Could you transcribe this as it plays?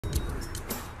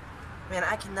Man,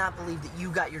 I cannot believe that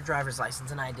you got your driver's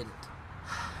license and I didn't.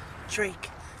 Drake,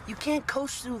 you can't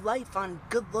coast through life on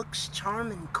good looks,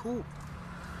 charm, and cool.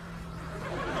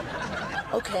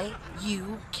 Okay,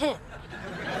 you can.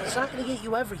 It's not gonna get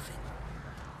you everything.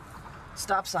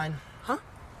 Stop sign. Huh?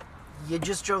 You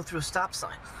just drove through a stop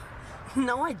sign.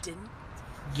 No, I didn't.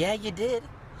 Yeah, you did.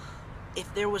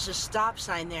 If there was a stop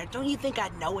sign there, don't you think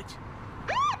I'd know it?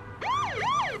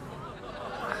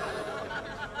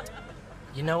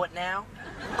 You know it now?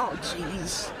 Oh,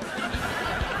 jeez.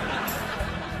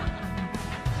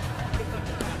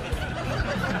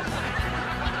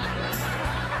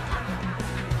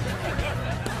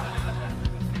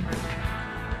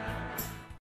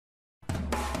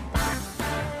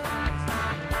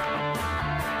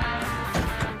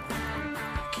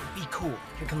 Okay, be cool.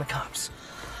 Here come the cops.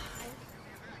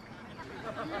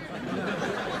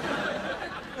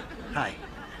 Hi.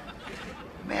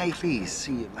 May I please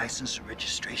see your license or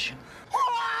registration?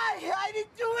 Why? I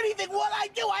didn't do anything. What'd I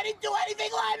do? I didn't do anything.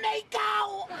 Let me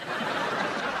go.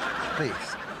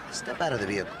 Please, step out of the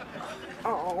vehicle.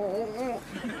 Oh.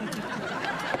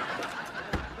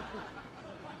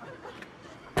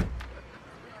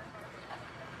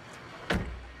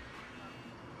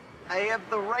 I have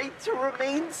the right to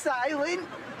remain silent.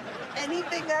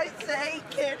 Anything I say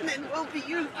can and will be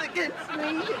used against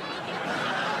me.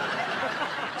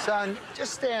 Son,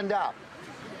 just stand up.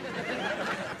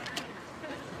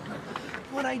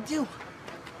 What'd I do?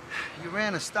 You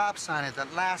ran a stop sign at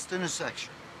that last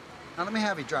intersection. Now let me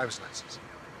have your driver's license.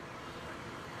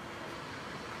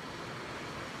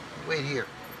 Wait here.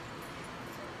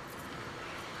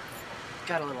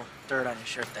 Got a little dirt on your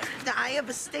shirt there. I have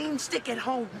a stained stick at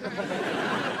home.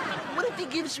 What if he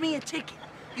gives me a ticket?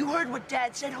 You heard what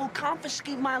Dad said. He'll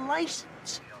confiscate my license.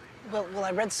 Well,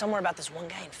 I read somewhere about this one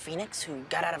guy in Phoenix who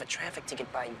got out of a traffic ticket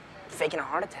by faking a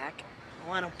heart attack.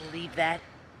 Oh, I don't believe that.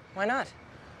 Why not?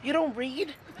 You don't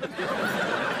read?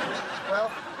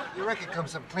 Well, your record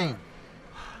comes up clean.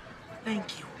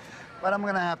 Thank you. But I'm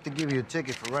gonna have to give you a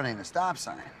ticket for running a stop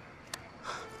sign.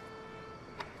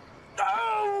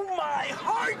 Oh, my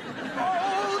heart!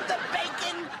 Oh, the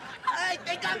bacon! I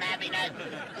think I'm having an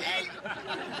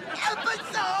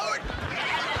episode!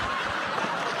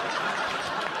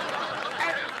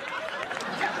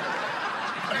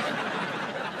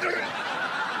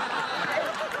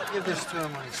 Give this to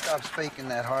him when he stops faking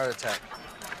that heart attack.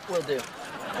 Will do.